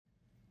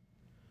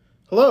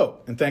Hello,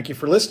 and thank you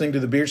for listening to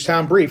the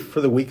Beardstown Brief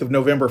for the week of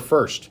November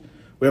 1st.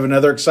 We have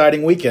another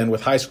exciting weekend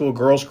with high school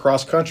girls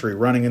cross country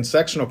running in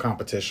sectional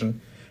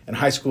competition and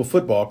high school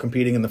football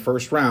competing in the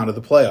first round of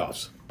the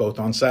playoffs, both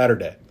on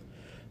Saturday.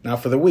 Now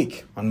for the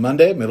week. On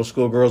Monday, middle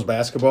school girls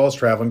basketball is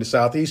traveling to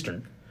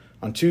Southeastern.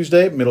 On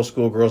Tuesday, middle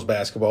school girls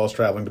basketball is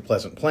traveling to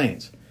Pleasant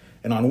Plains.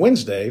 And on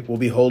Wednesday, we'll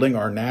be holding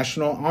our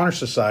National Honor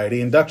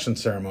Society induction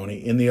ceremony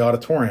in the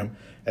auditorium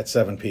at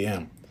 7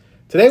 p.m.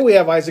 Today we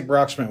have Isaac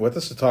Brockschmidt with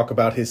us to talk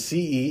about his CE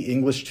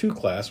English 2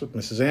 class with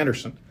Mrs.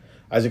 Anderson.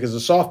 Isaac is a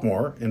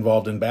sophomore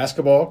involved in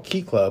basketball,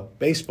 key club,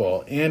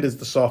 baseball, and is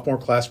the sophomore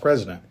class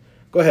president.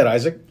 Go ahead,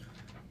 Isaac.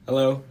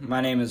 Hello,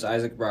 my name is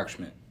Isaac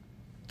Brockschmidt.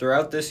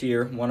 Throughout this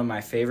year, one of my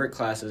favorite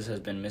classes has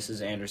been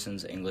Mrs.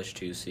 Anderson's English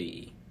 2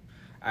 CE.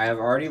 I have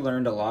already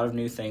learned a lot of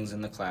new things in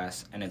the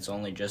class, and it's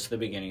only just the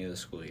beginning of the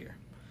school year.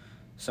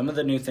 Some of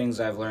the new things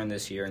I've learned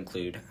this year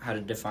include how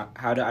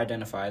to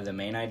identify the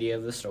main idea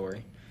of the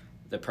story,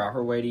 the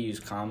proper way to use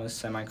commas,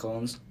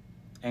 semicolons,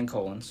 and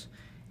colons,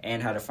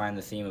 and how to find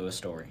the theme of a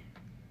story.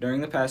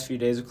 During the past few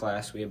days of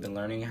class, we have been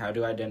learning how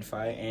to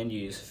identify and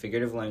use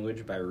figurative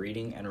language by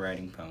reading and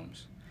writing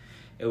poems.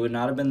 It would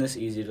not have been this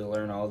easy to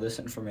learn all this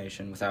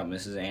information without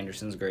Mrs.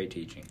 Anderson's great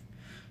teaching.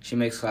 She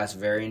makes class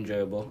very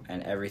enjoyable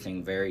and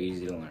everything very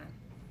easy to learn.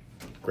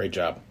 Great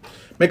job.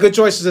 Make good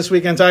choices this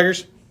weekend,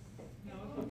 Tigers.